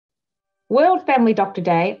World Family Doctor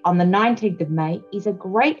Day on the 19th of May is a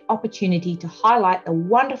great opportunity to highlight the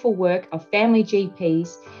wonderful work of family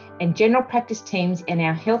GPs and general practice teams in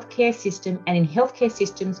our healthcare system and in healthcare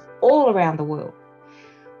systems all around the world.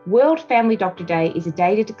 World Family Doctor Day is a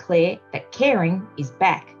day to declare that caring is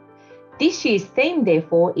back. This year's theme,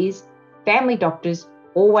 therefore, is Family Doctors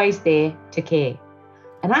Always There to Care.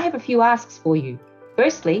 And I have a few asks for you.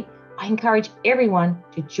 Firstly, I encourage everyone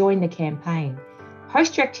to join the campaign.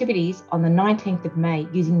 Post your activities on the 19th of May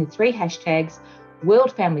using the 3 hashtags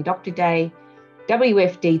World Family Doctor Day,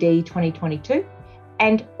 WFDD 2022,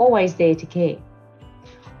 and Always There to Care.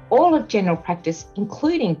 All of general practice,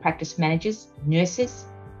 including practice managers, nurses,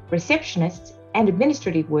 receptionists, and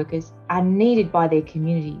administrative workers, are needed by their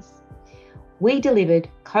communities. We delivered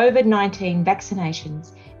COVID-19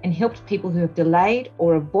 vaccinations and helped people who have delayed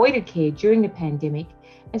or avoided care during the pandemic,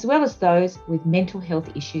 as well as those with mental health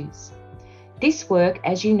issues. This work,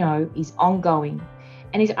 as you know, is ongoing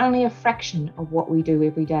and is only a fraction of what we do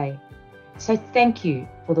every day. So thank you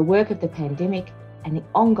for the work of the pandemic and the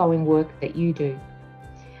ongoing work that you do.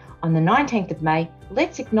 On the 19th of May,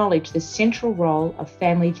 let's acknowledge the central role of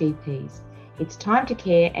family GPs. It's time to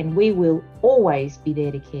care, and we will always be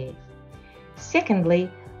there to care. Secondly,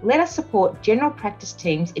 let us support general practice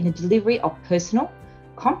teams in the delivery of personal,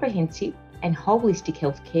 comprehensive and holistic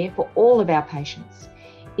health care for all of our patients.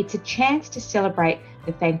 It's a chance to celebrate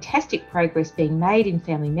the fantastic progress being made in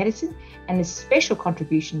family medicine and the special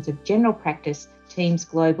contributions of general practice teams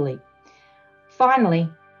globally. Finally,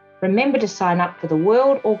 remember to sign up for the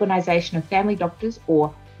World Organisation of Family Doctors,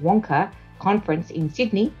 or WONCA, conference in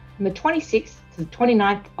Sydney from the 26th to the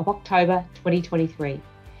 29th of October 2023.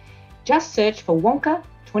 Just search for WONCA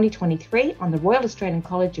 2023 on the Royal Australian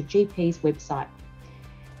College of GPs website.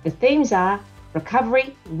 The themes are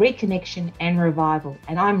recovery, reconnection and revival,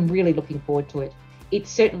 and I'm really looking forward to it. It's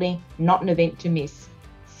certainly not an event to miss.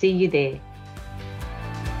 See you there.